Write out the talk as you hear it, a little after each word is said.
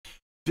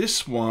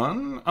this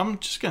one, I'm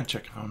just going to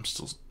check if I'm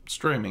still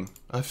streaming.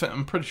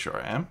 I'm pretty sure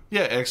I am.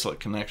 Yeah, excellent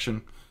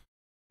connection.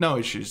 No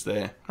issues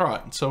there.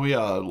 Alright, so we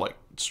are, like,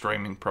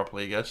 streaming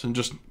properly, I guess, and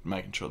just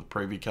making sure the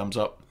preview comes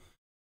up.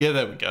 Yeah,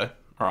 there we go.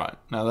 Alright,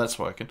 now that's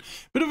working.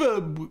 Bit of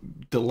a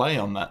delay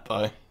on that,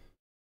 though.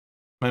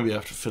 Maybe I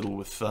have to fiddle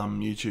with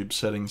YouTube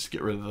settings to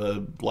get rid of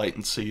the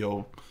latency,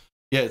 or...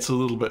 Yeah, it's a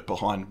little bit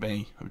behind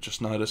me, I've just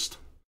noticed.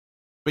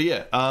 But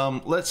yeah,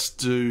 let's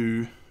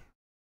do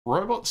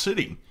Robot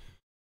City.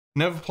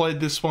 Never played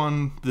this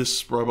one.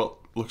 This robot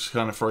looks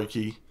kind of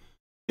freaky.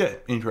 Yeah,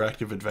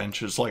 interactive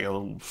adventures, like a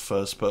little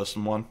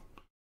first-person one.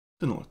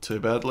 Didn't look too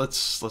bad. Let's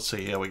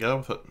see how we go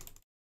with it.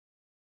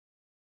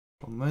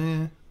 From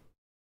there.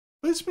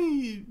 Where's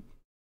me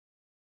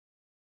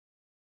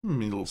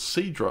little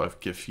C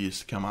drive GIF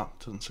used to come up?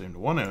 Doesn't seem to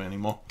want to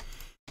anymore.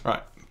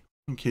 Right,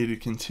 key to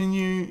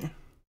continue.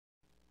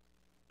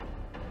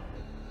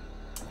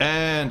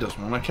 And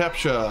doesn't want to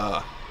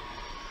capture.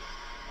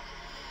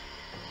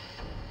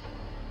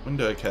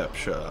 Window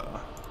capture.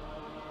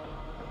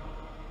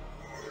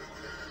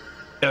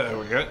 Yeah, there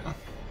we go.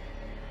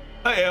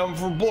 Hey, I'm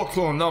from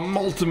Brooklyn. I'm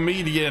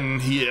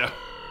multimedian here.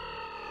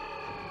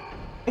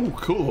 Oh,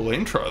 cool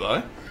intro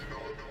though.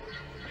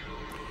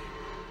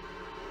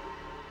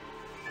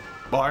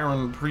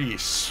 Byron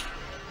Priest,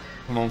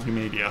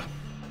 multimedia.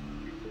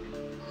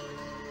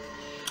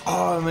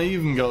 Oh, and they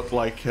even got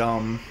like,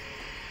 yeah,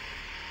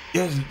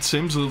 it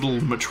seems a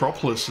little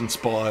Metropolis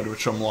inspired,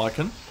 which I'm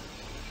liking.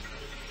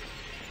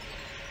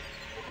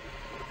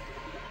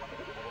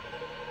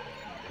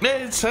 Yeah,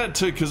 it's sad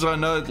too, because I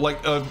know,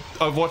 like,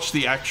 I've watched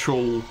the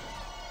actual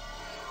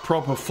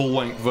proper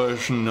full-length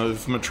version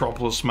of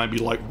Metropolis maybe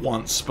like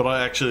once, but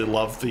I actually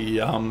love the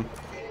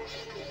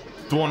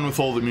one with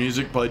all the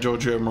music by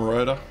Giorgio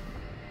Moroder.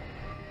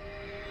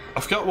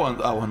 I forgot what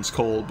that one's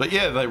called, but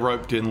yeah, they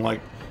roped in,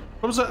 like,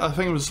 what was that? I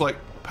think it was like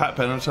Pat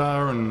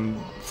Benatar and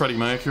Freddie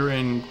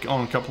Mercury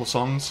on a couple of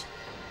songs.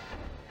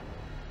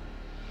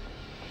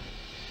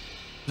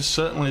 This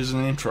certainly is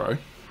an intro.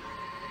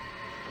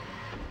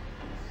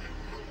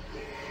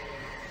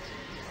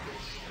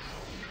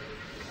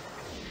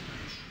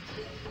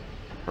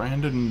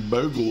 Brandon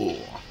Bogle.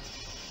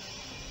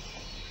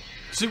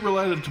 Is he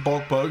related to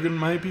Bulk Bogan,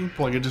 maybe?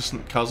 Like a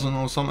distant cousin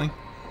or something?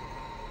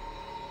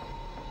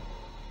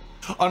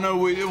 I know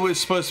we're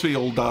supposed to be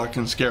all dark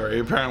and scary.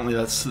 Apparently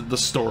that's the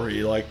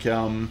story. Like,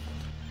 we're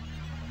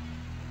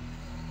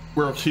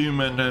a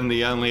human and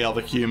the only other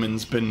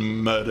human's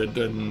been murdered,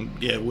 and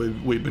yeah,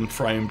 we've been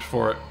framed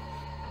for it.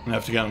 We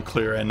have to go and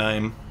clear our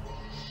name.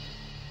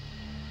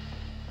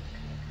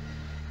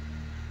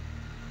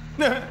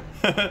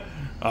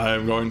 I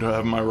am going to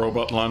have my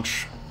robot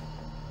lunch.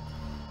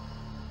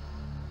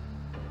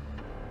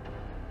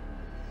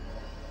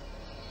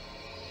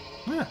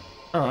 Yeah,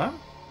 alright.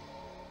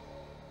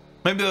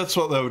 Maybe that's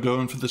what they were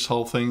doing for this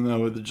whole thing,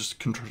 though, they're just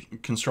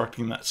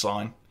constructing that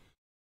sign.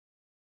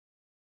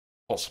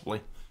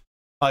 Possibly.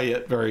 Oh yeah,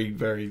 very,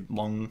 very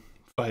long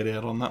fade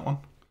out on that one.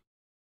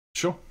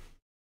 Sure.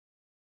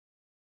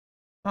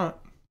 Alright,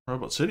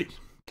 Robot City.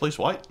 Please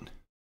wait.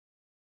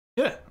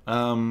 Yeah,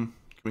 can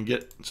we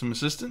get some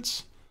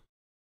assistance?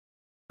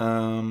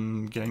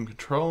 Game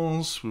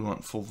controls, we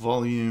want full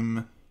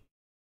volume.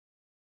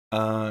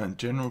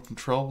 General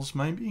controls,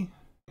 maybe?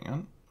 Hang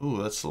on.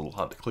 Ooh, that's a little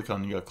hard to click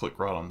on. You gotta click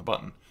right on the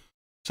button.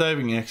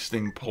 Saving,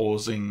 exiting,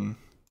 pausing,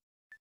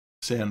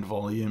 sound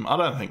volume. I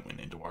don't think we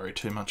need to worry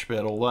too much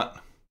about all that.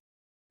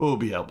 We'll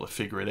be able to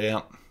figure it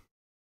out.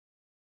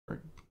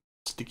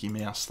 Sticky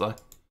mouse, though.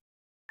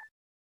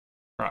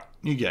 Right,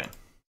 new game.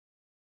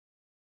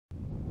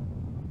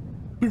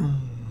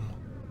 Boom.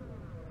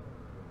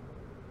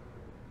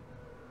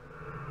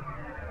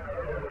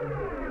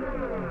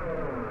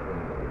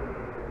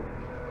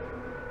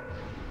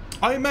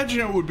 I imagine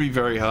it would be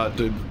very hard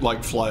to,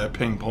 like, fly a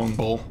ping pong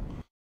ball.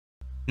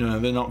 You know,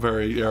 they're not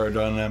very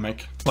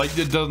aerodynamic. Like,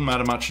 it doesn't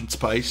matter much in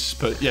space,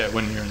 but yeah,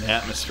 when you're in the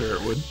atmosphere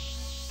it would.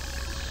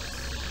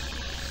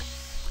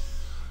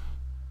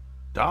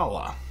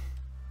 Dollar.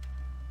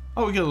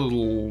 Oh, we got a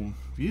little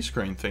view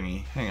screen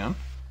thingy. Hang on.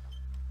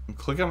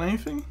 Click on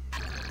anything?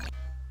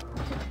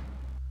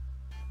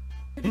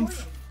 Good morning.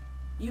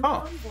 You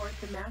are on board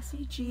the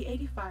Massey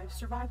G85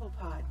 survival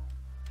pod.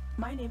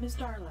 My name is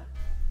Darla.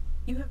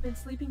 You have been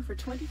sleeping for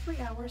 23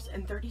 hours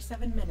and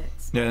 37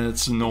 minutes. Yeah,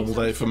 it's a normal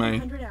day for me.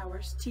 700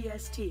 hours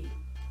TST.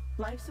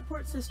 Life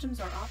support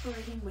systems are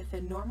operating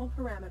within normal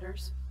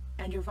parameters,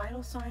 and your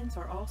vital signs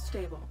are all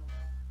stable.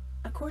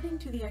 According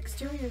to the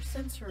exterior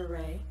sensor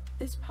array,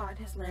 this pod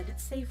has landed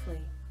safely.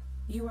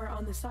 You are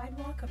on the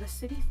sidewalk of a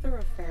city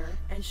thoroughfare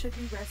and should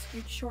be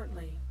rescued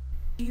shortly.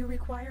 Do you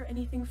require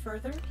anything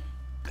further?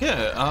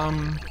 Yeah,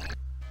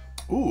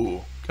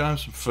 ooh, can I have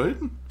some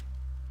food?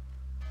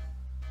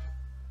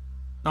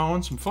 No, I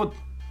want some food.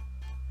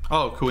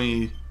 Oh, can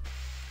we...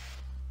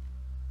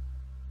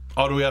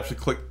 Oh, do we have to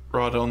click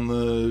right on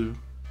the...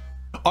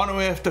 Oh, no,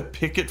 we have to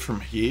pick it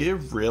from here?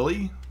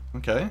 Really?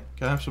 Okay,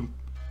 can I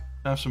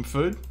have some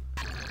food?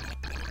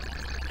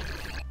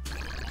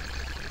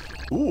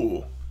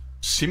 Ooh,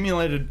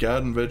 simulated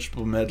garden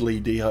vegetable medley,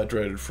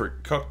 dehydrated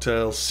fruit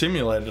cocktail,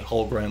 simulated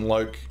whole grain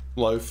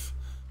loaf.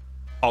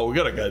 Oh, we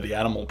gotta go the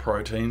animal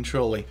protein,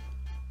 surely.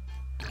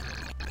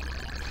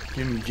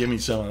 Give me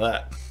some of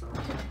that.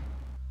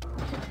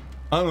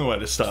 Only way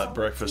to start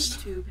breakfast.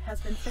 Tube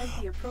has been fed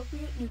the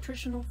appropriate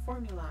nutritional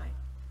formulae.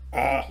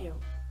 Thank you.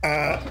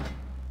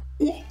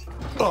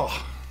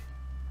 Oh.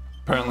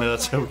 Apparently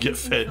that's how we get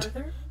fed.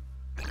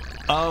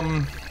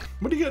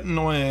 What do you get in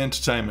Noya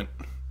Entertainment?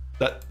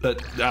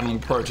 That animal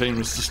protein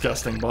was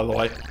disgusting, by the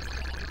way.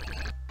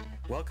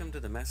 Welcome to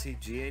the Massey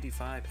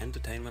G85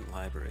 Entertainment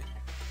Library.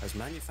 As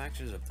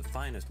manufacturers of the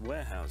finest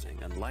warehousing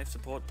and life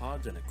support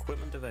pods and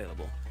equipment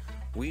available,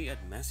 we at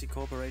Massey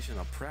Corporation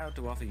are proud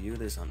to offer you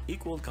this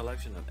unequaled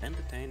collection of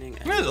entertaining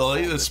and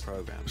informative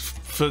programs.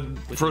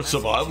 For a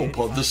survival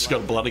pod, this has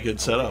got a bloody good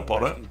setup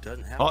on it.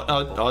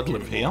 I'd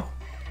live here.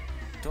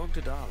 Talk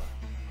to Darla,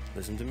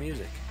 listen to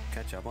music,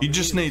 catch up on you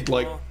just need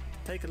like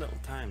take a little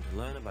time to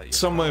learn about your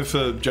somewhere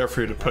for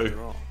Jeffrey to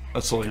poo.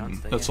 That's all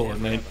I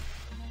need.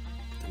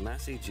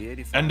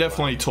 And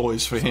definitely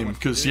toys for him,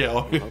 because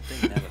yeah,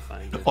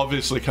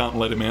 obviously can't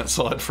let him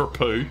outside for a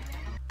poo.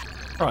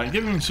 Alright,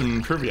 give him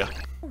some trivia.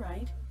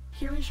 Alright,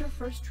 here is your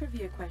first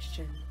trivia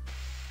question.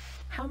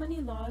 How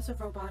many laws of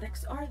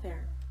robotics are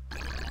there?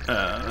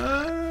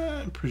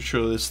 I'm pretty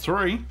sure there's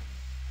 3.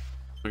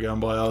 We're going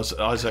by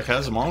Isaac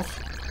Asimov.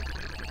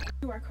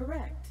 You are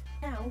correct.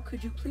 Now,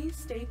 could you please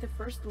state the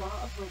first law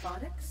of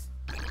robotics?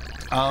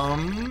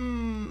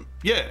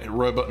 Yeah, a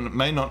robot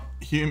may not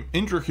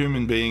injure a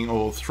human being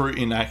or through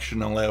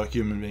inaction allow a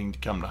human being to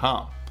come to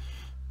harm.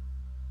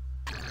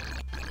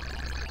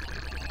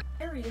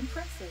 Very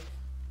impressive.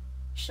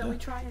 Shall we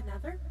try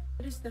another?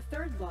 What is the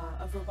third law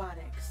of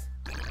robotics?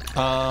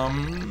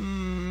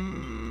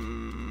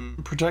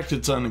 Protect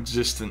its own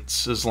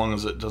existence as long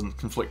as it doesn't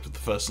conflict with the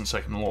first and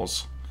second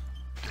laws.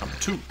 Number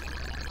 2.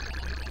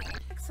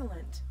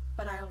 Excellent.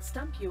 But I'll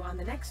stump you on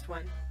the next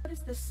one. What is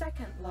the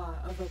second law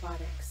of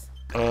robotics?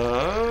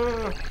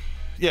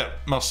 Yeah,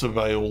 must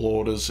obey all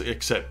orders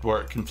except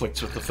where it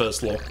conflicts with the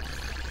first law.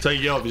 So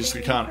you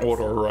obviously can't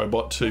order a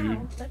robot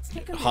to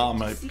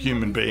harm a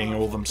human being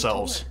or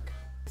themselves.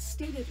 As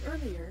stated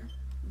earlier,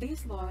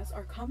 these laws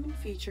are common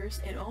features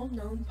in all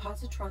known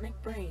positronic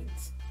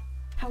brains.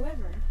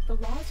 However, the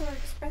laws are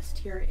expressed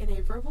here in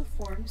a verbal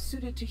form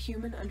suited to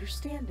human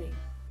understanding.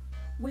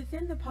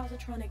 Within the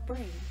positronic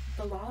brain,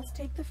 the laws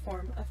take the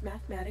form of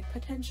mathematic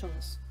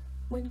potentials.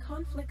 When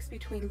conflicts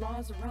between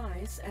laws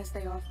arise, as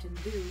they often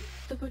do,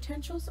 the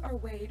potentials are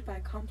weighed by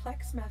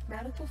complex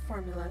mathematical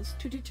formulas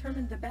to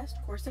determine the best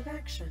course of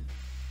action.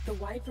 The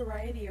wide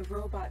variety of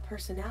robot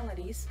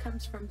personalities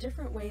comes from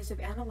different ways of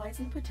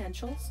analyzing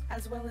potentials,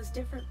 as well as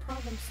different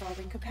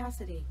problem-solving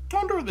capacity. I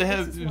wonder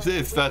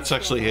if that's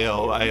actually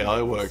how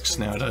AI works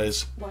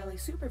nowadays. While a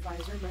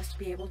supervisor must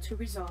be able to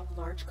resolve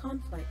large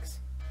conflicts.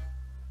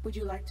 Would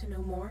you like to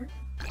know more?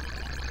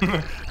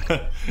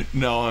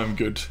 No, I'm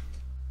good.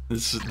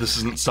 This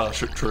isn't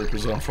Starship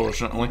Troopers,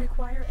 unfortunately. Do you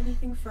require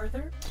anything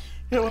further?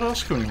 Yeah, what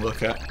else can we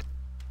look at?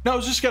 No, I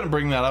was just going to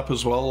bring that up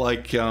as well,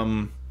 like,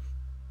 the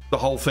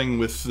whole thing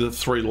with the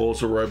 3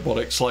 laws of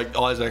robotics. Like,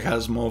 Isaac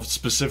Asimov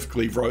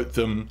specifically wrote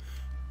them,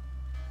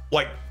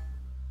 like,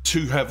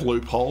 to have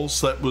loopholes.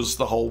 That was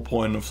the whole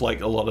point of,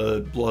 like, a lot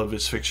of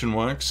his fiction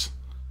works.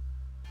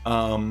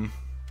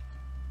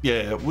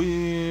 Yeah,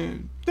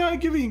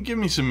 give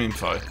me some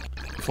info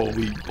before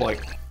we,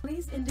 like,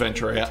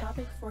 venture out.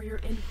 Topic for your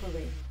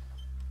inquiry.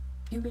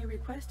 You may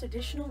request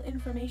additional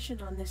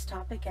information on this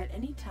topic at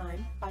any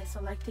time by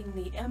selecting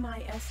the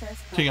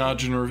MISS King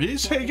Arjun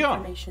Reviews. How you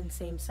going?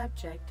 Same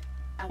subject.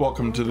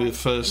 Welcome to the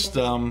first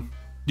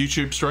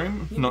YouTube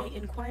stream.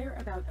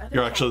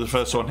 You're actually the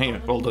first one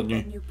here. Well done,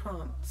 you.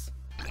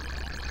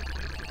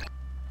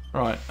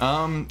 Right.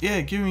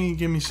 Yeah. Give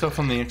me stuff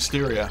on the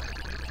exterior.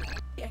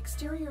 The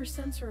exterior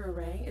sensor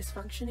array is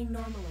functioning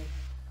normally.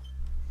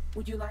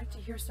 Would you like to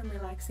hear some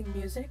relaxing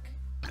music?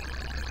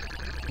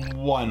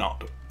 Why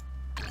not?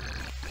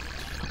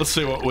 Let's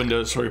see what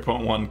Windows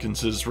 3.1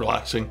 considers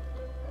relaxing.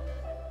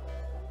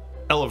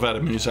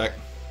 Elevator music.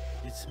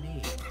 It's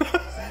me.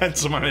 And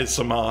some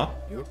ASMR.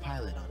 Your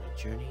pilot on a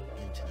journey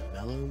into the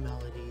mellow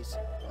melodies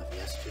of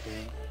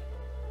yesterday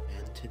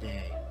and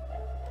today.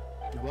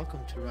 You're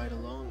welcome to ride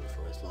along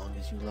for as long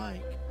as you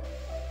like.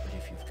 But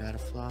if you've got to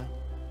fly,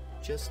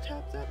 just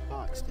tap that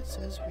box that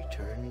says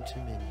return to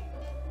menu.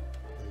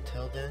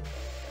 Until then,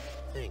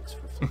 thanks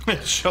for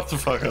flying. Shut the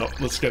fuck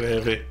up. Let's get out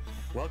of here.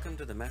 Welcome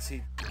to the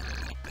Massey.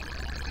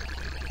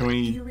 Can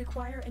we... Do you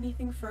require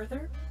anything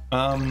further?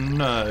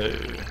 No.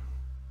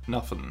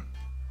 Nothing.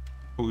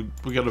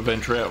 We gotta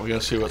venture out. We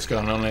gotta see what's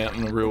going on out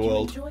in the real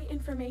world. Enjoy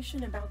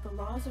information about the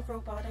laws of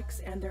robotics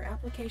and their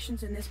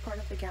applications in this part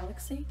of the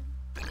galaxy?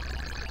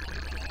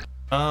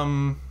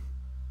 Yeah,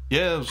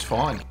 it was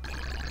fine.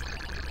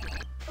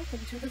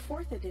 Welcome to the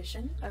 4th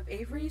edition of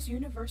Avery's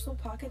Universal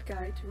Pocket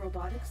Guide to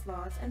Robotics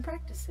Laws and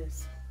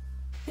Practices.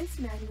 This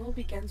manual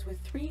begins with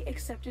 3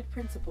 accepted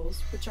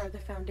principles which are the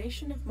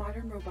foundation of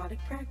modern robotic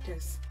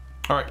practice.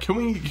 Alright, can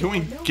we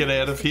get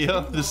out of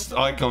here? This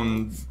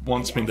icon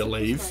wants me to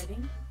leave.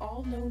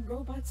 All known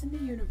robots in the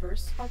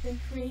universe have been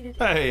created.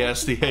 Hey,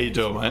 Asti, how you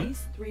doing, man?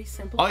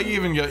 I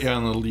even got your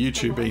own little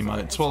YouTube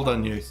emotes. Well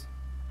done, you.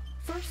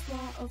 First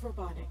law of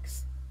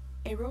robotics.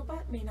 A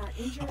robot may not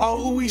injure.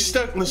 Oh, we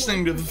stuck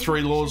listening to the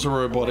 3 laws of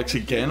robotics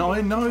again.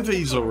 I know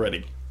these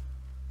already.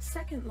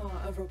 Second law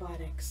of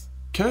robotics.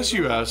 Curse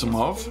you,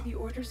 Asimov. Obey the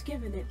orders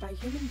given it by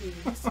human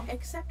beings,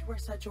 except where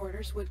such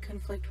orders would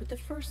conflict with the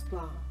first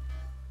law.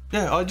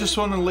 Yeah, I just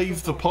want to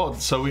leave the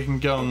pod so we can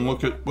go and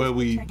look at where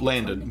we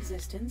landed.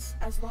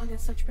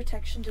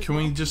 Can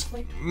we just...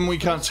 We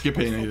can't skip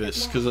any of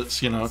this, because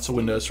it's, you know, it's a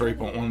Windows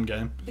 3.1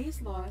 game.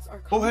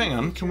 Oh, hang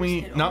on, can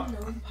we... No.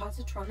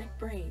 Positronic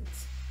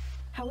brains.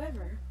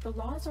 However, the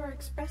laws are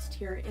expressed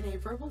here in a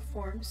verbal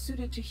form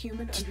suited to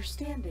human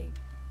understanding.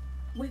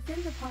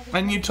 Within the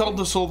and you told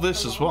us all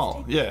this as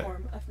well, yeah.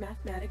 Form of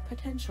mathematic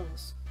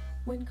potentials.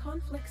 When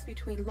conflicts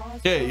between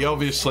laws, yeah,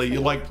 obviously,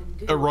 like,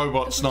 a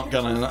robot's not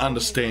going to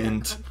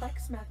understand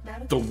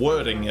the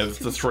wording of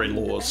the 3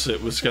 laws.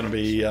 It was going to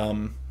be,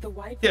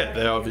 yeah,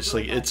 they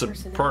obviously, it's a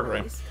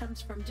program.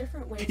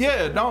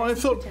 Yeah, no, I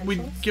thought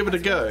we'd give it a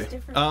go.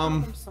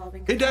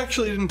 It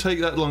actually didn't take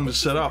that long to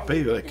set up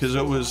either, because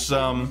it was,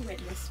 all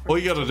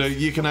you got to do,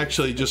 you can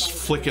actually just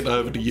flick it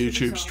over to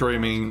YouTube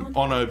streaming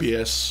on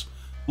OBS,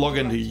 log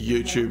into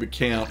your YouTube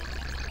account,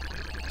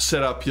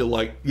 set up your,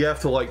 like, you have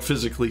to, like,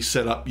 physically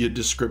set up your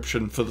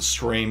description for the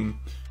stream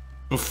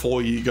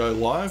before you go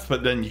live,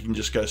 but then you can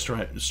just go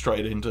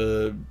straight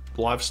into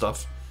live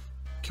stuff.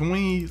 Can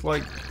we,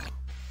 like...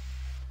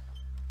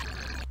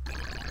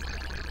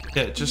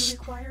 Yeah, just... Do you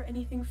require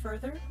anything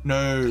further?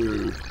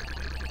 No.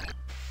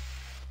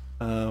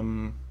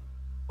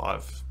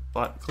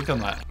 Click on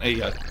that. There you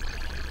go.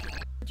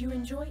 Do you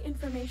enjoy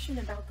information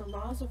about the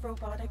laws of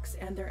robotics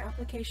and their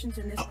applications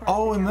in this part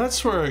Oh, and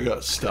that's where I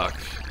got stuck.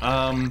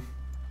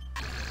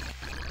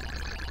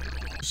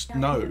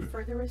 No.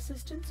 Further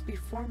assistance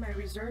before my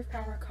reserve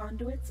power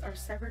conduits are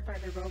severed by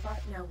the robot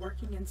now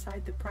working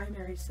inside the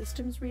primary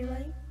systems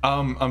relay?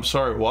 I'm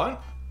sorry,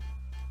 what?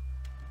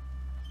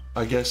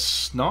 I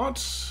guess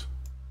not?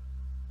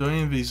 Do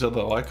any of these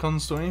other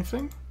icons do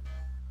anything?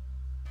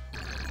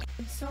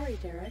 I'm sorry,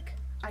 Derek.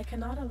 I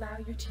cannot allow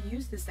you to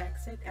use this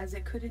exit as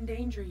it could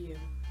endanger you.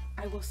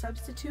 I will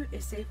substitute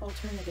a safe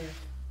alternative.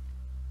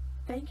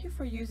 Thank you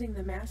for using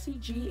the Massey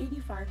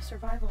G85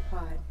 survival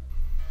pod.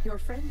 Your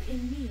friend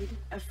in need,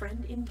 a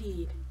friend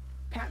indeed.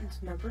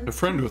 Patent number... A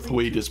friend with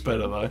weed is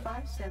better, though.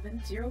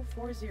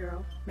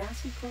 57040,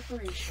 Massey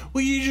Corporation.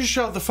 Will you just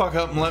shut the fuck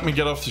up and let me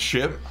get off the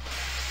ship?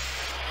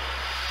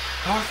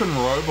 Fucking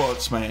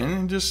robots,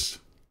 man. Just...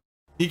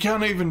 You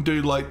can't even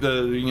do, like,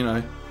 the, you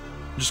know...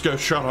 Just go,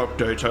 shut up,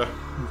 Data.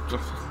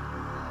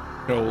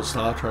 Go all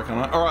Star Trek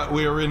on it. Alright,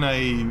 we are in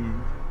a...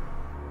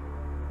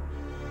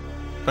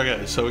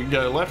 Okay, so we can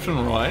go left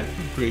and right.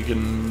 We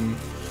can...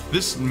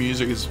 This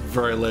music is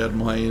very loud in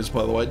my ears,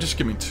 by the way. Just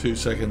give me 2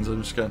 seconds.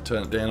 I'm just going to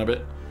turn it down a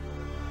bit.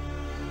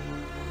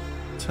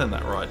 Turn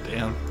that right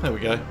down. There we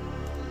go.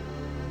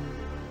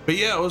 But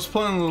yeah, I was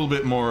playing a little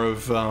bit more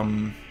of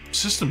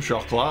System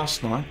Shock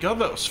last night. God,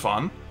 that was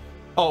fun.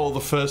 Oh,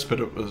 the first bit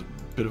of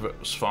it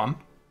was fun.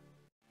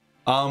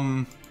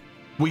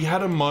 We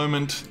had a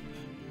moment,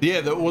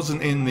 yeah, that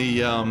wasn't in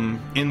the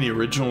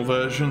original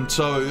version.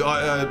 So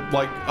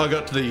I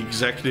got to the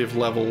executive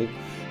level,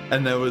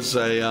 and there was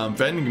a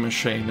vending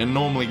machine, and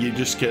normally you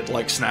just get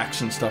like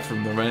snacks and stuff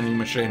from the vending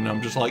machine, and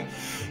I'm just like,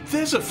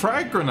 there's a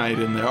frag grenade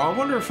in there, I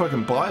wonder if I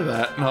can buy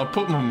that. And I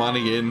put my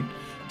money in,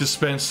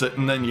 dispense it,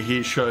 and then you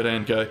hear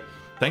Shodan go,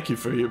 thank you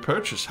for your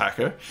purchase,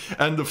 hacker.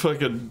 And the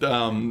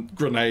fucking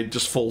grenade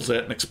just falls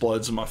out and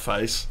explodes in my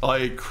face.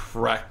 I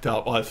cracked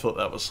up. I thought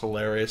that was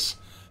hilarious.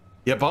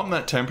 Yeah, bump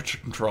that temperature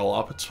control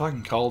up. It's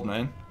fucking cold,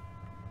 man.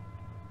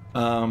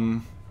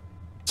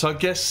 So I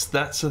guess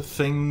that's a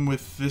thing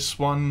with this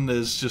one.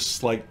 There's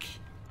just like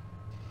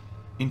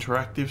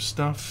interactive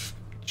stuff.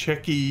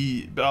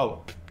 Kathy,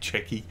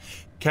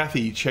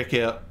 check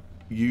out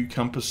U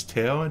Compass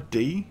Tower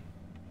D.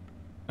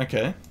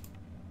 Okay.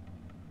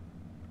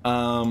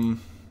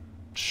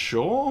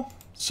 Sure.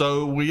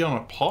 So are we on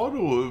a pod,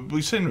 or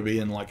we seem to be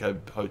in like a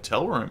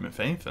hotel room, if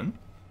anything.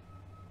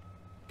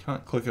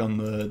 Can't click on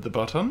the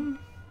button.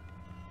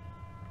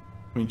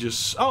 We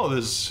just... Oh,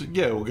 there's...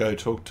 Yeah, we'll go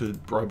talk to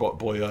Robot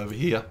Boy over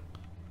here.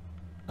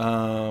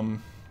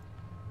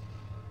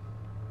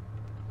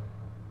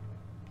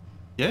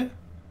 Yeah.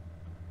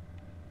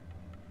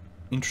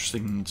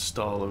 Interesting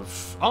style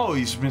of... Oh,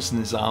 he's missing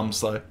his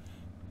arms, though.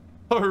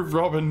 Oh,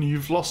 Robin,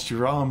 you've lost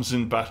your arms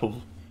in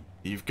battle.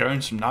 You've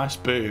grown some nice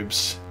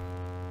boobs.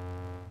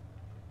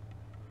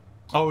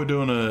 Oh, we're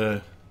doing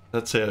a...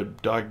 That's our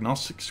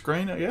diagnostic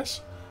screen, I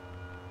guess?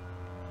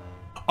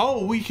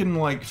 Oh, we can,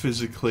 like,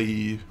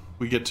 physically...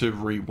 We get to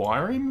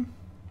rewire him?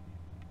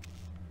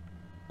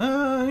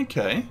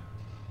 Okay.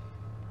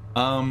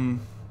 Don't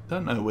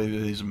know where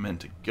these are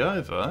meant to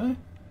go, though.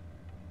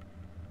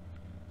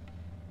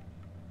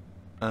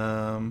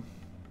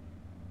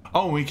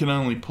 Oh, we can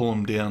only pull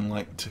them down,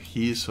 like, to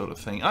here sort of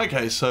thing.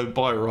 Okay, so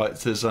by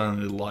rights, there's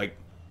only, like,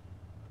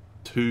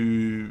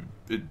 a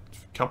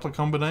couple of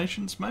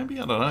combinations,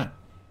 maybe? I don't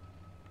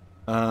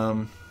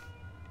know.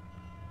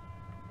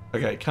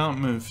 Okay, can't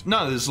move...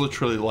 No, there's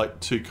literally, like,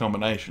 2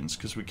 combinations,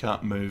 because we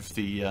can't move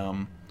the,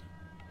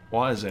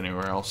 wires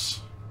anywhere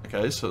else.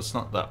 Okay, so it's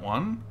not that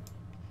one.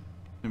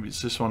 Maybe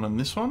it's this one and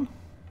this one.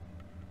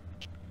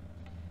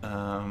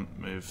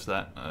 Move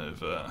that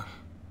over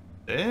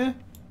there.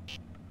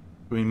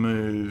 We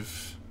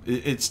move...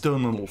 It's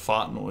doing little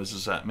fart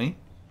noises at me.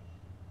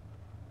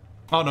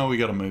 Oh no, we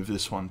gotta move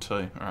this one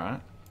too, alright.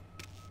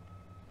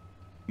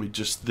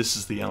 This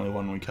is the only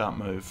one we can't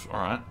move,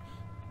 alright.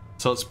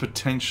 So it's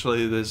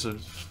potentially, there's a...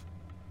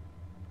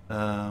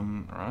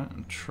 alright,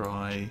 and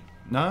try...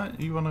 No,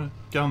 you wanna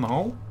go in the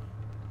hole?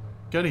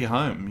 Go to your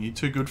home, you're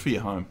too good for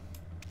your home.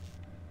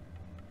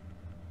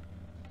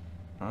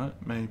 Alright,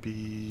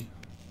 maybe...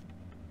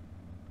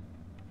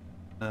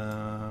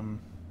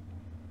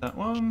 that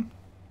one?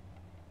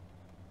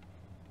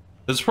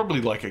 There's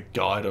probably like a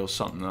guide or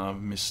something that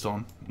I've missed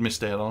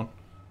out on.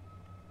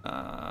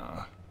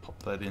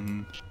 Pop that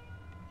in.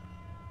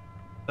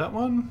 That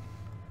one?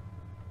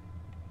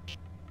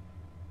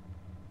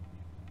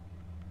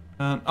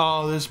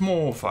 Oh, there's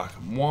more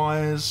fucking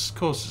wires. Of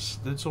course,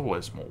 there's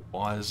always more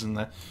wires in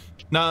there.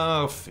 No,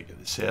 I'll figure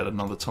this out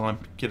another time.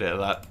 Get out of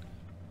that.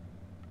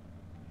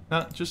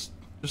 No, just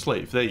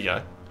leave. There you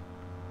go.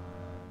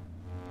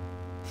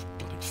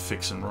 Bloody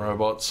fixing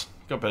robots.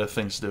 Got better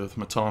things to do with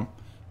my time.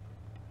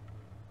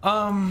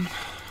 Oh,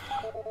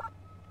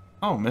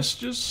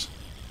 messages?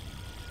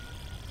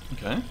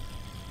 Okay.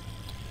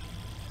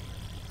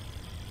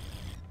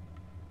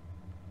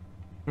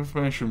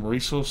 Information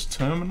resource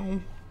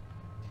terminal?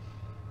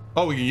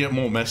 Oh, we can get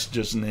more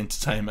messages and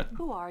entertainment.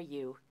 Who are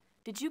you?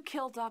 Did you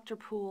kill Dr.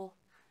 Poole?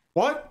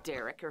 What?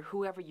 Derek, or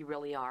whoever you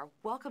really are,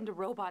 welcome to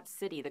Robot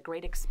City, the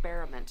great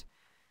experiment.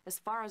 As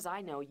far as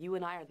I know, you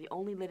and I are the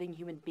only living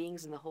human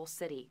beings in the whole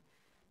city.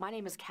 My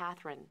name is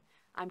Catherine.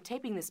 I'm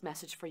taping this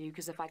message for you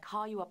because if I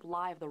call you up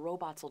live, the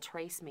robots will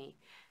trace me.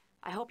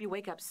 I hope you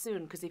wake up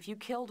soon, because if you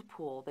killed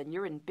Poole, then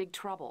you're in big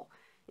trouble.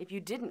 If you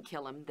didn't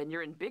kill him, then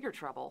you're in bigger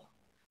trouble.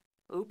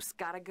 Oops,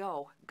 gotta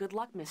go. Good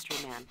luck, Mystery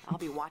Man. I'll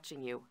be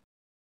watching you.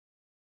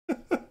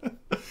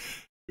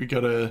 We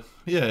got a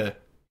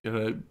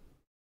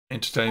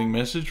entertaining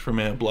message from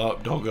our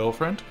blow-up doll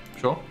girlfriend.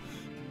 Sure.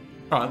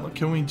 Alright, look,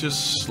 can we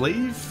just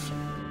leave?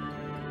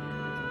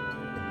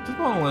 Didn't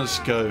want to let us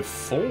go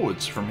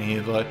forwards from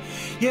here, though.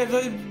 Yeah,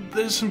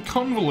 there's some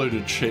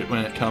convoluted shit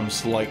when it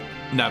comes to, like,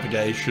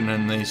 navigation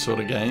and these sort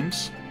of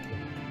games.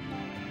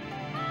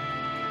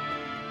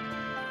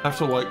 Have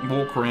to, like,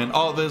 walk around.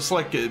 Oh, there's,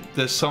 like,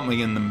 there's something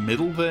in the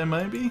middle there,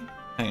 maybe?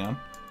 Hang on.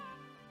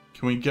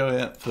 Can we go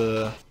out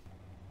the...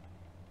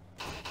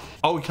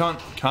 Oh, we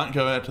can't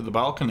go out to the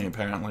balcony,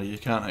 apparently. You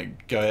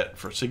can't go out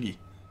for a ciggy.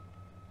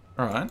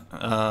 Alright,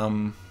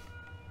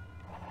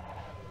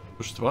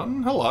 push the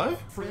button. Hello.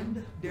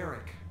 Friend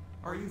Derek,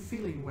 are you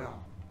feeling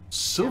well?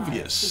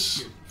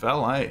 Sylvius,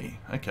 valet.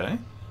 Okay.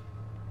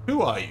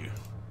 Who are you?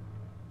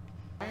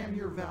 I am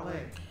your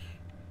valet.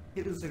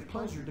 It is a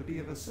pleasure to be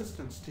of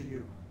assistance to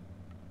you.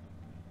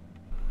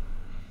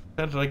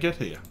 How did I get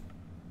here?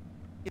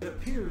 It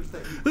appears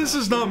that you... This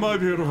is not my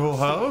beautiful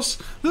house.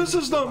 This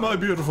is not my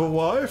beautiful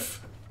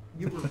wife.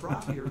 You were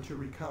brought here to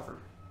recover.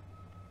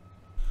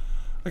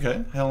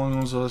 Okay, how long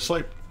was I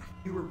asleep?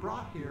 You were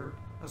brought here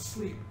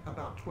asleep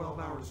about 12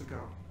 hours ago.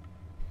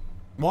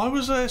 Why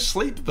was I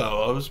asleep,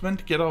 though? I was meant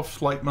to get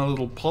off, like, my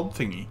little pod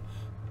thingy.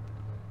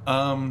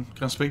 Can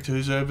I speak to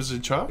whoever's in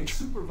A charge?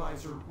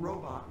 supervisor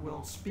robot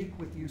will speak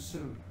with you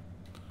soon.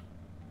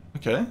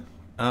 Okay.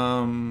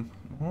 I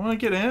want to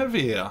get out of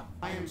here.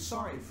 I am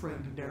sorry,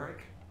 friend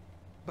Derek,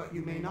 but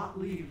you may not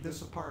leave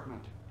this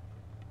apartment.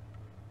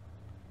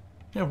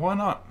 Yeah, why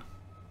not?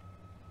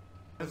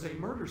 As a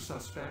murder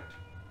suspect,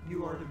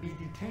 you are to be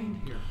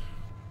detained here.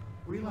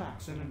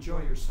 Relax and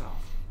enjoy yourself.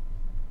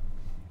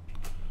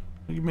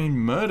 What do you mean,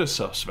 murder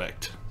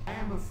suspect? I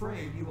am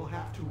afraid you will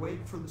have to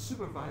wait for the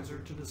supervisor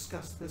to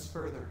discuss this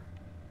further.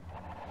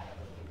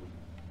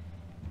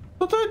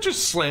 But don't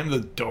just slam the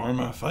door in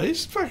my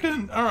face.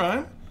 Fucking,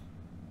 alright.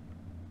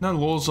 No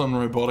laws on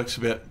robotics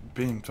about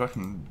being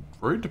fucking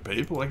rude to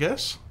people, I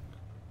guess.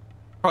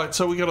 Right,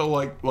 so we gotta,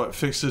 like,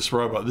 fix this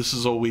robot. This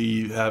is all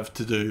we have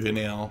to do in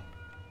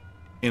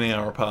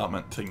our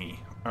apartment thingy.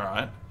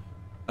 Alright.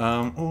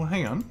 Oh,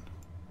 hang on.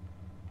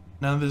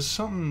 Now, there's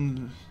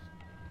something...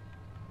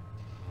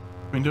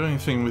 Been doing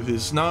anything with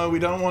this? No, we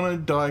don't want to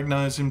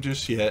diagnose him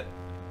just yet.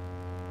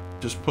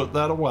 Just put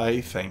that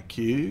away, thank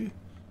you.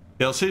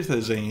 Yeah, I'll see if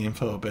there's any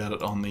info about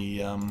it on the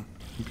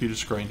computer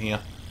screen here.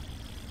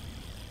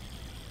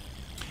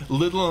 A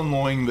little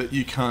annoying that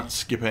you can't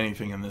skip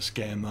anything in this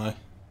game, though.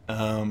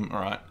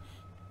 Alright.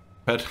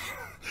 But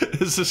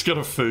has this got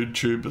a food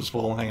tube as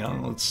well? Hang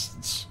on,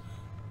 let's...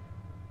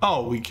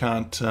 Oh, we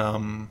can't,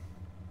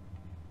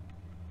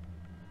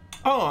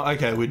 Oh,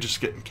 okay, we're just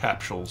getting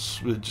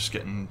capsules. We're just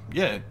getting...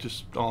 Yeah,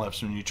 I'll have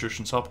some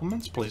nutrition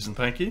supplements, please and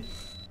thank you.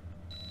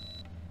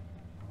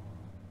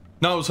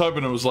 No, I was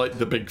hoping it was like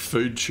the big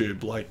food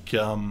tube, like,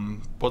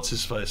 what's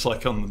his face,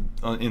 like in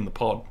the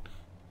pod.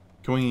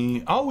 Can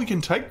we... Oh, we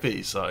can take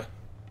these, though.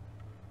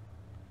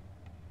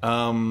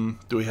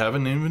 Do we have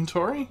an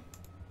inventory?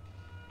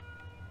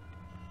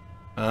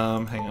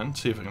 Hang on,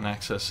 see if I can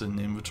access an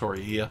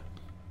inventory here.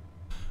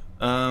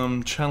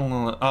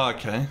 Channel... Oh,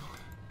 okay.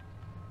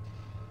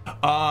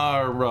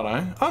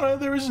 Righto. Oh, no,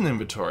 there is an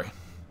inventory.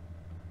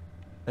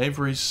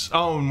 Avery's...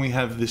 Oh, and we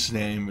have this in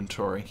our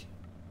inventory.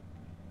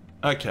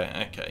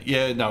 Okay, okay.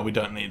 Yeah, no, we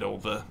don't need all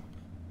the...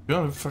 You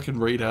want to fucking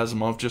read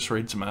Asimov? Just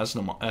read some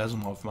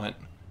Asimov, mate.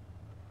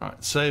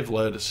 Right, save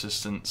load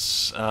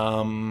assistance.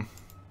 Oh,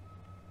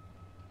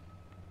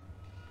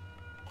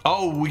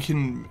 we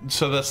can...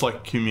 So that's like a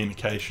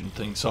communication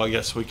thing. So I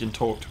guess we can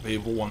talk to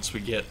people once we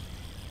get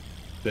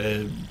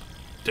their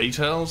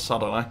details. I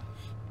don't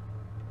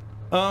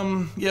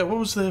know. Yeah, what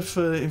was there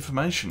for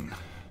information?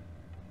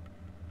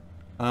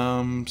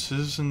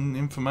 Citizen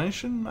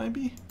information,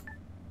 maybe?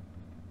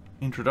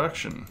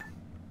 Introduction.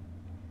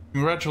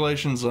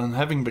 Congratulations on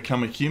having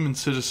become a human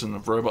citizen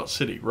of Robot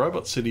City.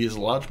 Robot City is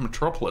a large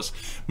metropolis.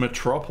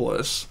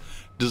 Metropolis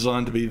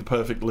designed to be the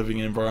perfect living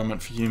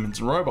environment for humans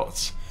and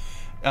robots.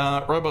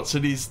 Robot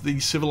City is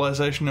the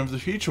civilization of the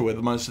future where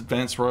the most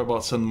advanced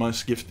robots and the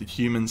most gifted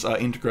humans are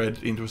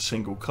integrated into a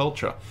single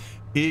culture.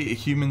 Here,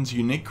 humans'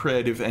 unique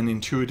creative and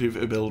intuitive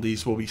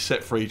abilities will be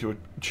set free to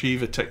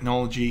achieve a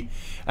technology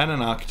and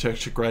an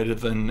architecture greater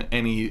than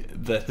any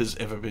that has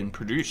ever been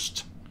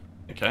produced.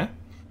 Okay.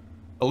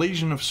 A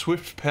legion of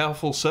swift,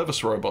 powerful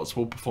service robots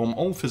will perform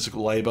all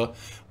physical labor,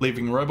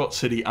 leaving Robot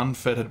City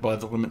unfettered by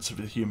the limits of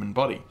the human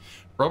body.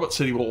 Robot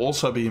City will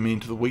also be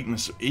immune to the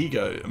weakness of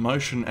ego,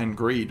 emotion, and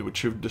greed,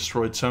 which have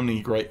destroyed so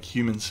many great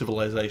human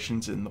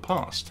civilizations in the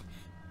past.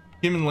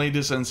 Human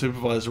leaders and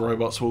supervised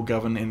robots will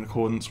govern in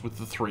accordance with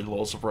the 3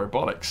 laws of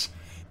robotics.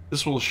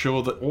 This will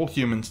assure that all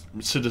human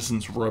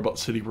citizens of Robot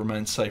City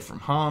remain safe from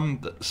harm,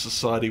 that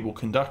society will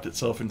conduct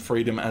itself in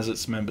freedom as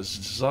its members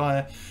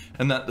desire,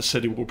 and that the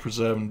city will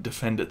preserve and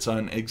defend its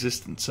own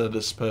existence so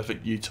this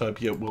perfect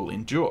utopia will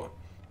endure.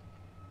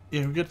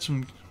 Yeah, we got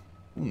some...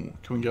 Ooh,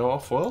 can we go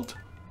off-world?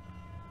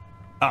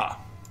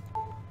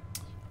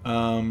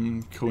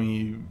 Can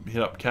we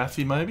hit up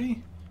Kathy,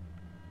 maybe?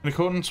 In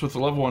accordance with the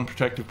Level 1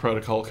 Protective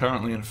Protocol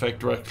currently in effect,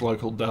 direct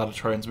local data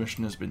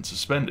transmission has been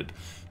suspended.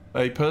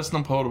 A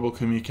personal portable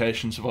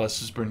communications device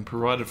has been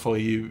provided for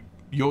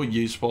your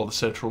use while the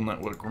central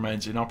network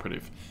remains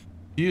inoperative.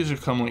 If you use your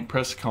comlink,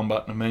 press the com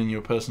button, and menu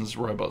your person's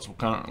robots will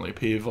currently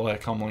appear via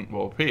comlink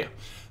will appear.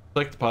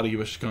 Select the party you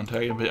wish to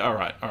contact.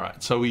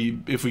 Alright. So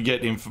if we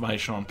get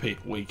information on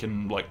people, we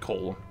can, like,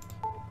 call them.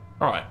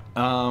 Alright,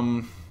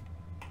 what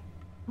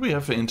do we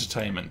have for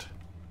entertainment?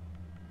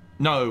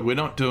 No, we're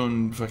not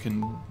doing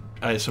fucking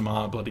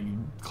ASMR bloody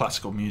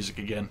classical music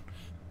again.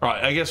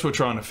 Right, I guess we're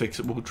trying to fix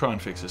it. We'll try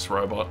and fix this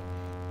robot.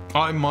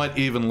 I might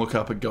even look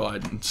up a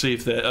guide and see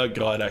if a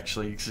guide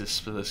actually exists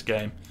for this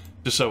game.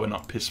 Just so we're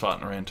not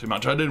piss-farting around too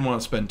much. I didn't want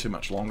to spend too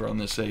much longer on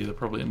this either.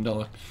 Probably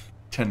another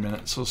 10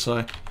 minutes or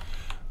so.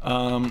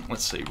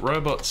 Let's see.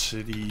 Robot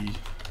City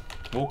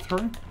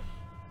walkthrough.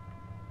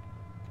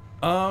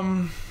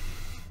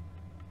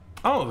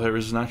 Oh, there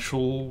is an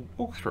actual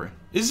walkthrough.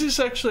 Is this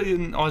actually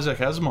an Isaac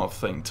Asimov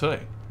thing too?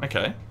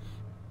 Okay.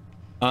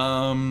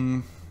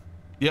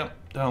 Yep.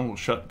 We'll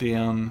shut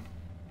down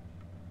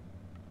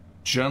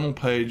journal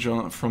page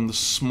from the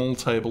small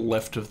table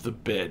left of the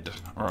bed.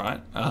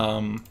 Alright.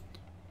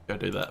 Go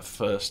do that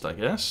first, I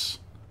guess.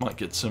 Might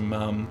get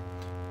some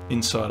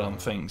insight on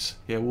things.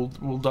 Yeah,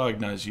 we'll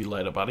diagnose you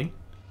later, buddy.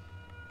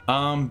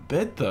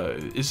 Bed though.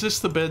 Is this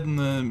the bed in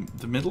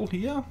the middle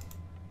here?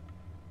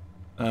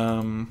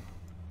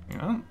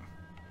 Yeah.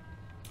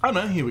 Oh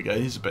no, here we go.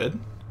 Here's a bed.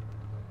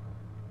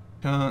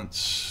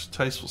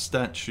 Tasteful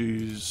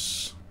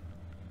statues.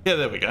 Yeah,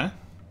 there we go.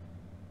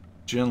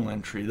 Journal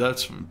entry.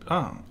 That's from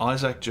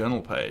Isaac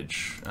journal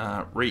page.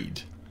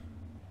 Read.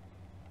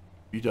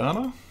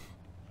 Udana?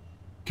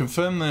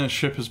 Confirm the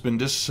ship has been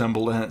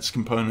disassembled and its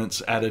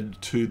components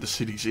added to the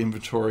city's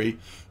inventory.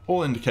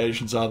 All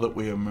indications are that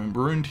we are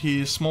marooned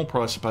here. Small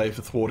price to pay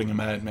for thwarting a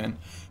madman.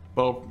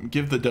 Well,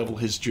 give the devil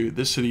his due.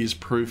 This city is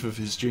proof of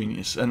his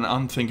genius. An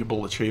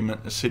unthinkable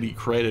achievement. A city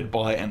created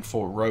by and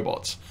for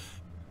robots.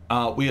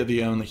 We are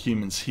the only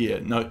humans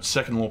here. Note,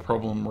 second law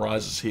problem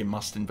arises here.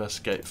 Must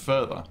investigate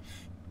further.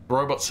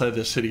 Robots say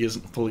the city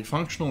isn't fully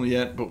functional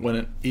yet, but when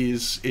it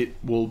is, it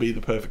will be the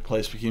perfect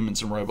place for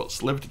humans and robots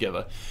to live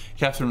together.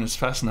 Catherine is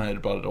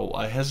fascinated by it all.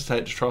 I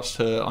hesitate to trust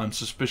her. I'm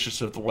suspicious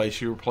of the way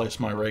she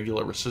replaced my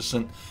regular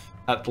assistant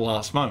at the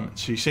last moment.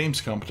 She seems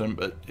competent,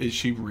 but is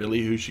she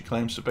really who she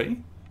claims to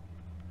be?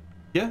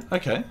 Yeah,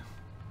 okay.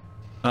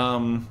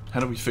 How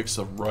do we fix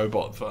the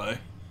robot, though?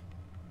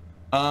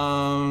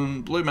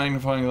 Blue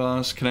magnifying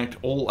glass, connect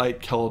all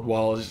 8 colored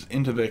wires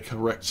into their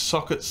correct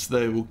sockets.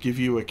 They will give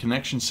you a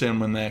connection sound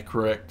when they're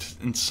correct,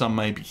 and some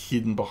may be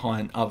hidden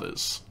behind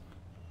others.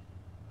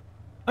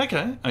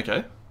 Okay.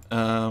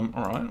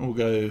 Alright, we'll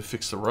go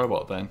fix the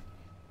robot then.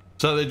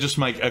 So they just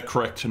make a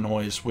correct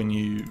noise when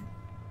you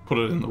put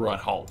it in the right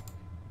hole.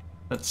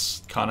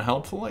 That's kind of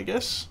helpful, I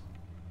guess.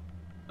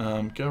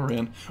 Go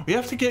around. We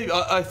have to get...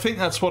 I think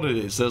that's what it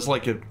is. There's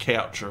like a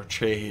couch or a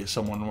chair here,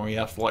 someone where you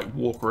have to like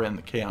walk around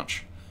the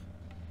couch.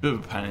 Bit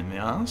of a pain in the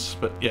ass,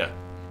 but yeah.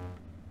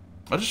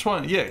 I just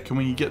want... Yeah, can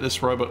we get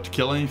this robot to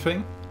kill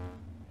anything?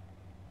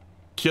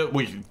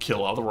 We can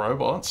kill other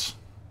robots.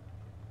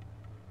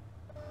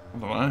 I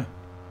don't know.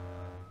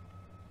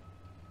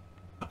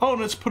 Oh,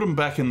 let's put him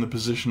back in the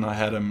position I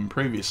had him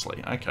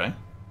previously. Okay.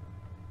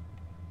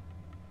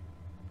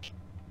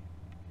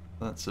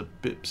 That's a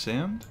bip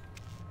sound.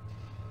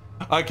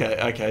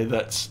 Okay,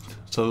 that's...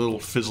 So the little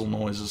fizzle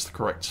noise is the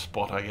correct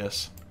spot, I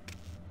guess.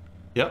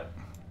 Yep.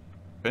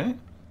 Okay.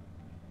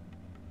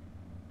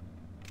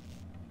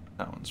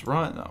 That one's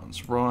right, that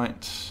one's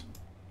right.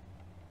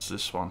 It's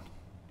this one.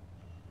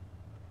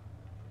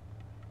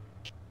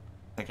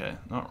 Okay,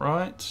 not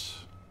right.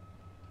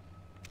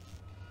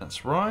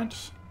 That's right.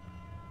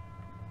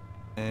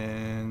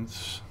 And...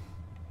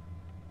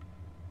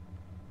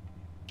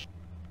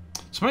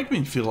 It's making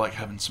me feel like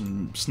having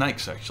some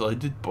snakes, actually. I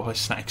did buy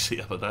snakes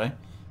the other day.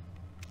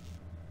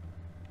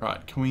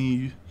 Right, can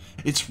we...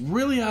 It's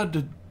really hard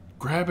to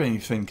grab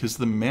anything because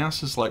the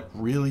mouse is, like,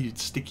 really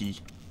sticky.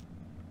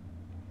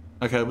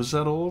 Okay, was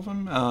that all of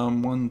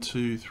them? 1,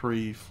 2,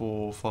 3,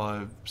 4,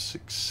 5,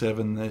 6,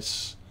 7.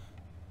 There's...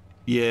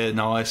 Yeah,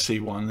 no, I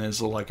see one.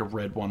 There's, like, a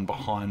red one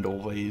behind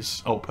all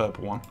these. Oh,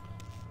 purple one.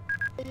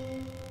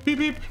 Beep,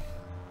 beep.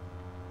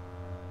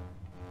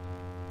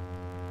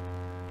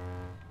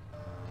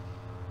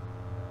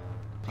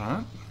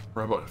 Alright,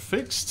 robot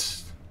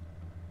fixed.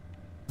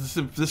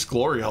 This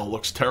glory hole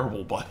looks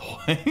terrible, by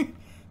the way.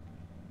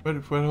 where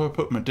do I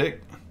put my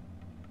dick?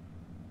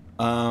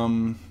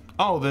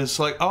 Oh, there's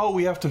like... Oh,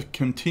 we have to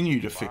continue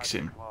to fix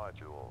him.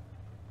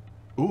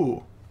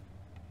 Ooh.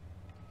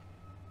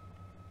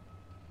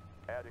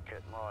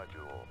 Etiquette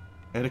module.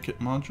 Etiquette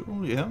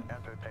module, yeah.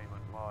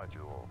 Entertainment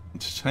module.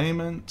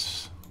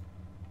 Entertainment.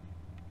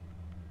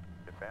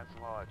 Defense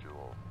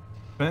module.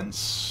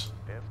 Defense.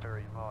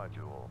 History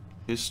module.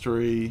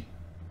 History.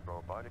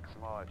 Robotics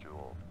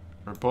module.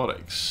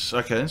 Robotics.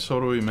 Okay, so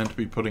what are we meant to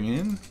be putting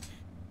in?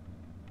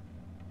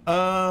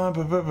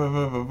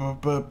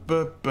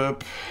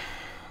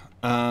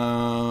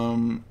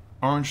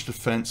 Orange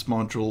defense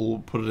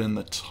module, put it in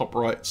the top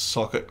right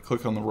socket,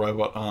 click on the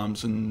robot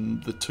arms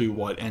and the 2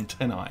 white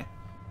antennae.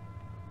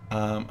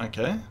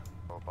 Okay.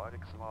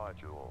 Robotics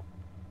module.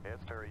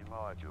 History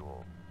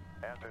module.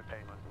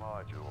 Entertainment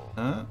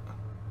module.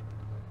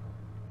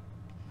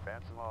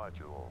 Defense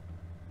module.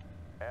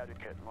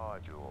 Etiquette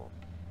module.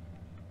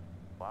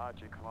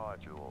 Logic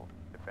module.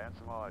 Defense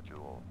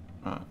module.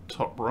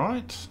 Top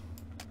right.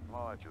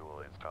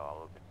 Module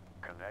installed.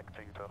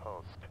 Connecting to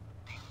host.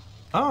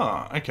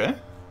 Ah, okay.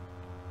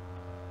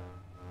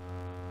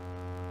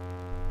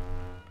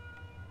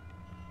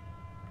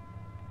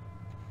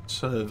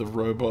 So the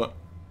robot...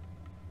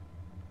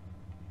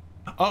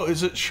 Oh,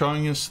 is it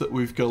showing us that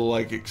we've got to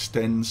like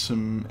extend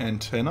some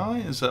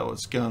antennae? Is that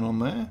what's going on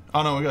there?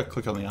 Oh no, we got to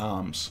click on the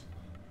arms.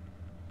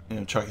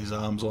 Yeah, chuck his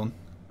arms on.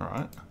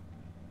 Alright.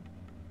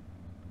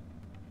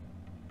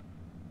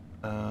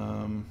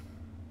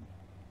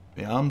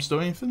 The arms do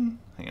anything?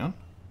 Hang on.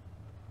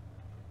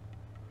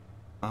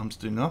 Arms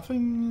do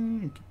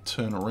nothing.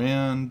 Turn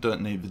around.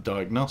 Don't need the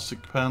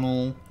diagnostic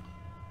panel.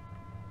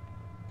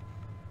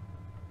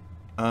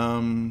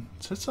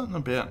 Said something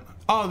about...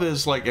 Oh,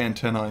 there's like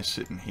antennae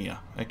sitting here.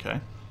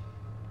 Okay.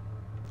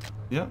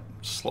 Yep.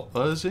 Slot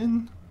those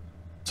in.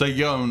 So you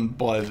go and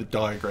buy the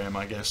diagram,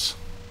 I guess.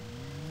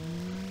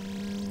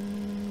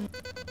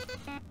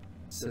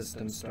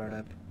 System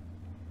startup.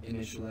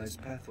 Initialize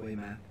pathway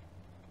map.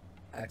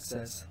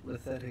 Access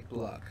Lithetic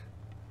block.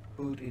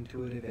 Boot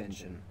intuitive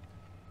engine.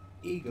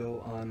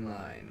 Ego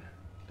online.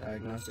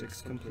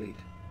 Diagnostics complete.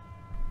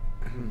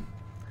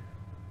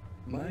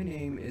 My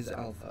name is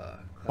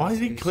Alpha. Why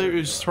did he clear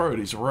his throat?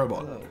 He's a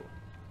robot. Hello.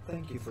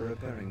 Thank you for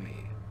repairing me.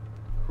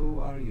 Who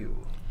are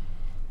you?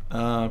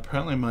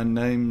 Apparently my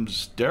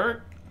name's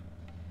Derek.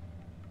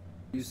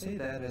 You say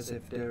that as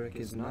if Derek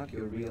is not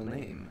your real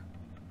name.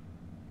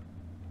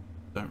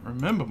 Don't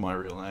remember my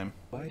real name.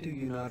 Why do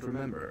you not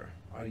remember?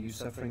 Are you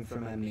suffering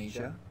from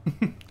amnesia?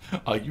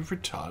 Are you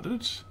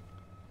retarded?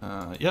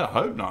 Yeah, I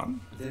hope not.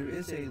 There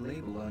is a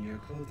label on your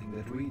clothing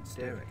that reads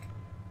Derek.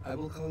 I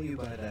will call you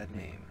by that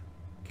name.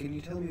 Can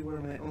you tell me where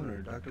my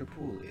owner, Dr.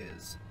 Poole,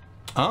 is?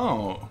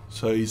 Oh,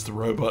 so he's the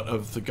robot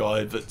of the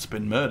guy that's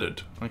been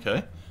murdered.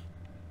 Okay.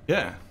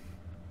 Yeah.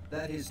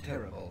 That is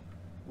terrible.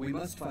 We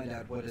must find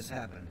out what has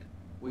happened.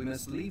 We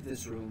must leave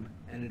this room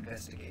and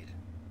investigate.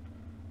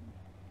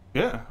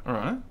 Yeah,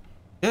 alright.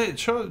 Yeah,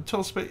 tell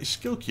us about your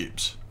skill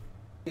cubes.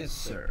 Yes,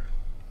 sir.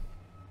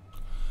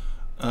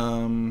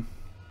 Oh,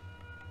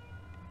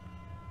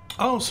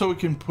 so we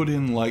can put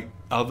in, like,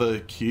 other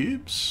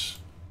cubes?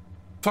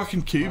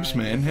 Fucking cubes,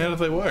 man. How do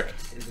they work?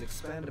 Is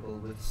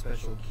expandable with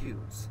special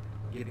cubes,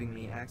 giving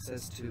me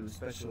access to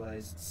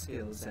specialized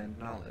skills and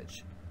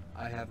knowledge.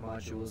 I have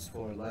modules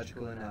for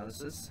logical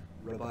analysis,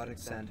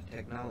 robotics and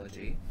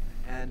technology,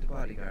 and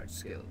bodyguard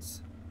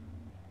skills.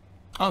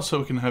 Oh, so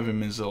we can have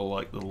him as a,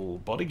 like, little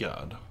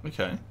bodyguard.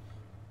 Okay.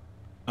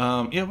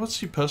 Yeah,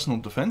 what's your personal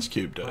defense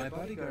cube do? My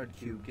bodyguard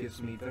cube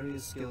gives me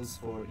various skills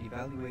for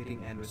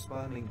evaluating and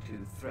responding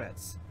to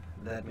threats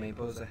that may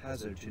pose a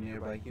hazard to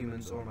nearby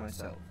humans or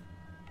myself.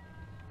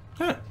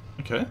 Yeah,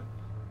 okay.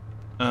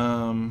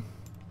 I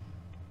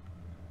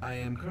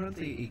am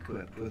currently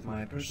equipped with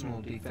my personal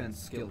defense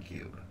skill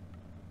cube.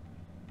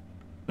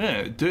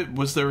 Yeah,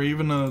 was there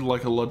even a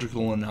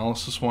logical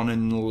analysis one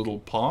in the little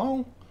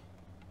pile?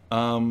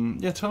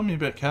 Yeah, tell me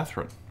about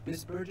Catherine.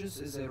 Miss Burgess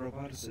is a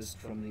roboticist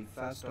from the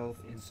Fastolf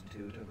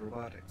Institute of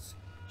Robotics.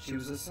 She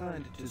was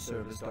assigned to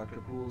serve as Dr.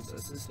 Poole's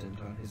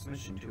assistant on his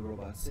mission to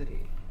Robot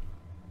City.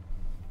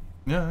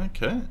 Yeah,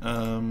 okay.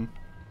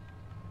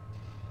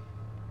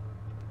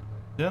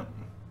 Yeah.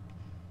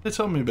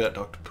 Tell me about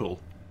Dr.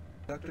 Poole.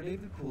 Dr.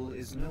 David Poole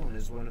is known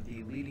as one of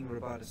the leading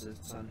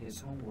roboticists on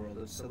his homeworld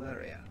of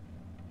Solaria.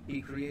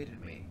 He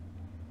created me.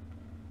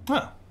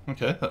 Ah,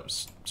 okay, that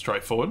was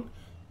straightforward.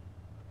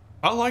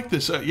 I like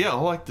this. Yeah, I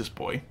like this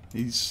boy.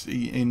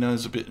 He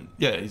knows a bit.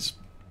 Yeah, he's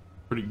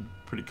pretty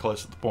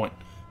close at the point.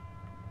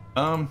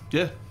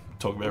 Yeah.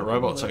 Talk about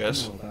robots, I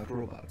guess. About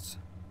robots.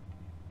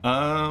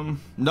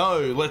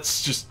 No.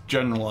 Let's just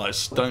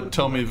generalize. Don't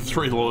tell me the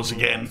 3 laws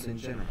again. In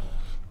general.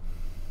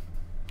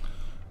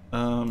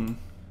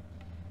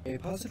 A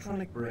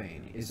positronic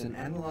brain is an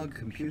analog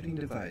computing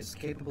device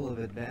capable of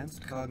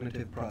advanced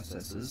cognitive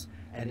processes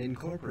and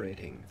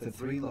incorporating the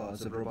 3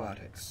 laws of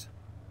robotics.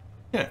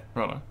 Yeah,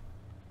 righto.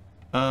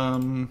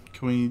 Can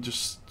we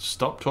just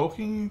stop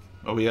talking?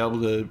 Are we able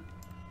to...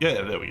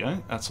 Yeah, there we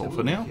go. That's all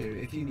for now. Here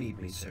if you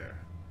need me, sir.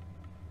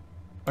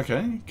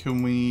 Okay,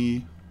 can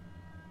we...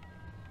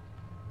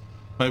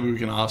 Maybe we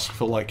can ask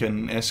for like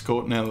an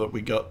escort now that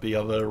we got the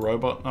other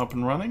robot up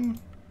and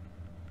running?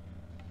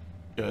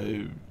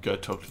 Go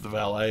talk to the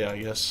valet, I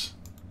guess.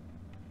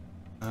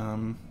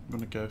 I'm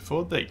gonna go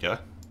forward. There you go.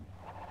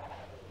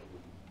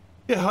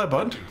 Yeah, hi,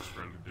 bud. Greetings,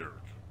 friend Derek.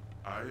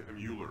 I am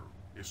Euler,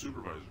 a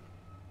supervisor.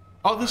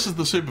 Oh, this is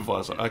the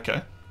supervisor.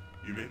 Okay.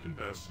 You may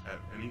confess at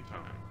any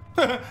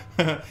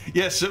time.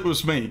 Yes, it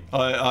was me.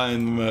 I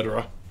am the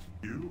murderer.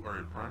 You are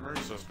a primary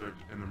suspect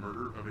in the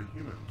murder of a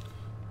human.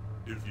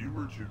 If you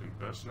were to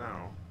confess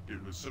now,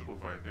 it would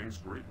simplify things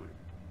greatly.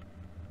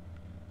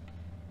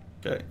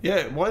 Okay.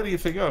 Yeah, why do you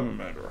think I'm a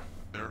murderer?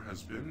 There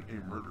has been a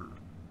murder.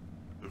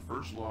 The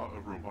first law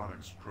of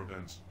robotics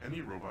prevents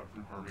any robot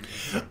from harming a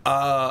human.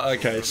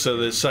 Okay, so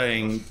they're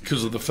saying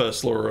because of the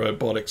first law of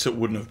robotics, it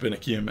wouldn't have been a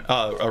human,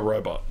 a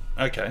robot.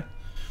 Okay.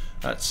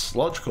 That's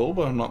logical,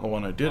 but I'm not the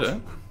one who did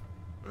it.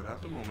 But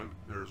at the moment,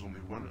 there is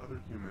only one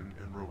other human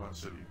in Robot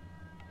City.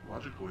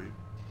 Logically,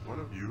 one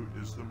of you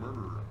is the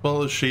murderer.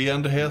 Well, is she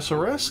under house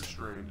arrest?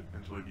 Restrained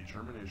until a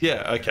determination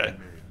Yeah, okay. is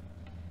made.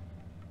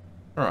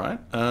 Alright,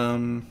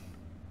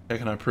 how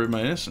can I prove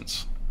my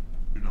innocence?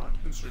 Do not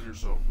concern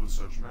yourself with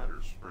such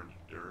matters, friend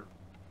Derek.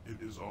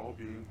 It is all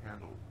being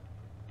handled.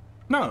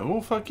 No,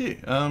 well, fuck you.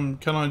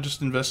 Can I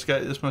just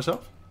investigate this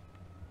myself?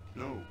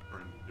 No,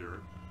 friend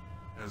Derek.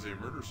 As a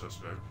murder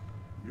suspect,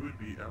 you would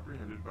be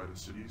apprehended by the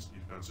city's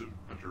defensive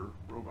hunter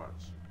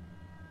robots.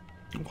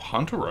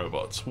 Hunter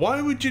robots?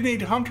 Why would you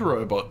need hunter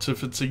robots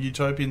if it's a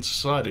utopian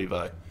society,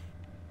 though?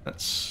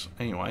 That's...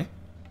 anyway.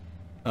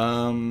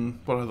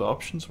 What other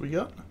options we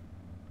got?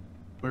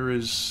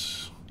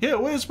 Where's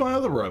my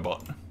other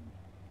robot?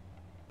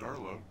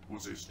 Darla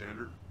was a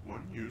standard,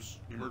 one-use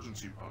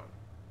emergency pod.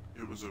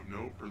 It was of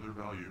no further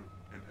value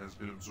and has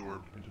been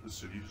absorbed into the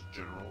city's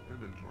general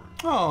inventory.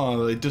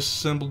 Oh, they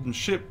disassembled and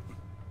shipped.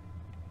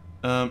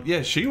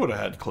 Yeah, she would have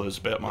had clues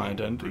about my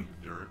identity.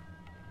 Derek,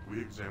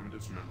 we examined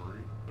its memory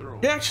thoroughly.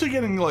 You're actually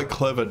getting like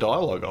clever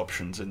dialogue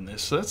options in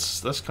this.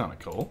 That's kind of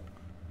cool.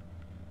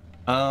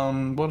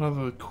 What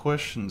other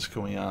questions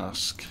can we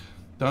ask?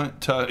 Don't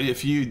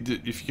if you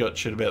got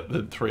shit about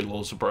the 3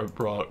 laws of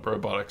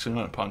robotics, I'm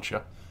gonna punch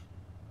you.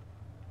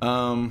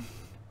 What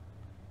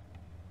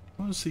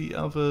was the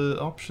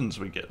other options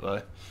we get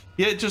though?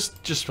 Yeah,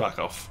 just fuck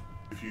off.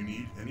 If you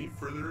need any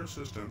further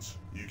assistance,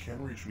 you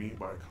can reach me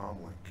by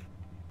comlink.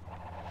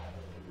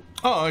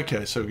 Oh,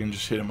 okay, so we can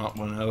just hit him up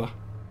whenever.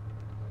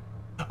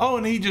 Oh,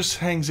 and he just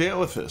hangs out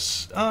with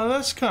us. Oh,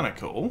 that's kind of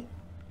cool.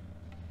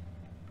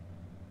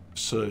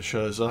 So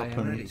shows up I am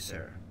and... ready,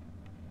 sir.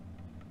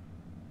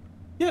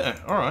 Yeah,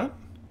 alright.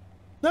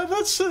 No,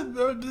 that's...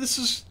 this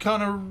is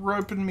kind of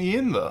roping me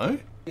in, though.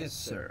 Yes,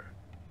 sir.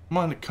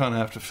 Might kind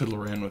of have to fiddle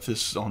around with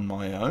this on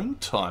my own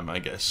time, I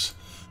guess.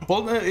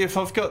 Well, if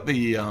I've got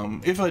the...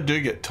 if I do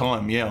get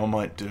time, yeah, I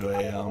might do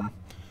a...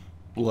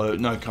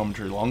 no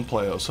commentary long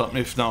play or something,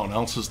 if no one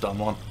else has done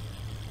one.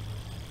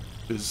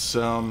 Because,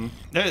 yeah,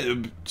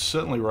 it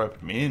certainly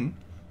roped me in.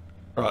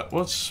 Right,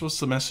 what's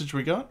the message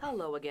we got?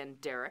 Hello again,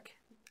 Derek.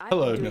 I've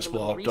Hello, been doing Miss a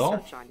little Blackdoll.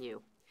 research on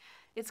you.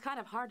 It's kind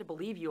of hard to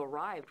believe you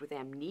arrived with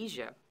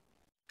amnesia.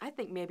 I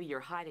think maybe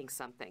you're hiding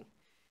something.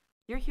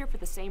 You're here for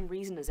the same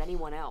reason as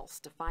anyone else,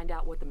 to find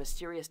out what the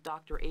mysterious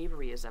Dr.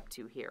 Avery is up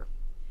to here.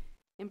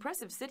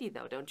 Impressive city,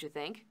 though, don't you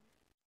think?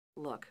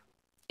 Look,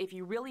 if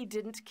you really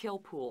didn't kill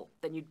Poole,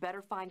 then you'd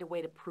better find a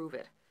way to prove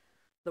it.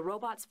 The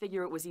robots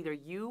figure it was either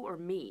you or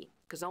me,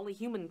 because only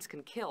humans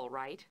can kill,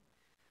 right?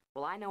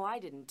 Well, I know I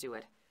didn't do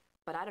it,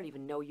 but I don't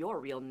even know your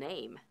real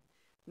name.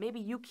 Maybe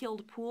you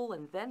killed Poole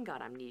and then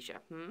got amnesia,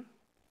 hmm?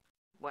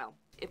 Well,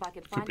 if I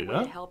can find a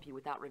way to help you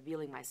without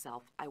revealing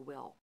myself, I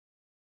will.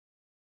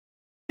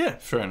 Yeah,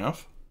 fair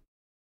enough.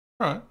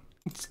 Alright,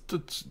 let's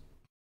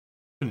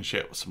finish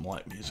out with some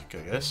light music,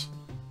 I guess.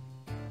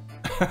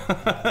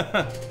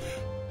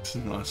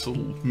 Some nice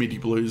little MIDI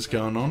blues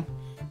going on.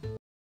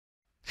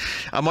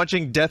 I'm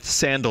watching Death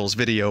Sandals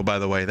video, by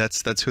the way.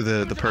 That's who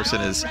the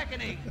person is.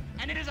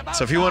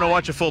 So if you want to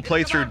watch a full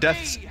playthrough,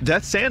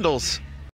 Death Sandals.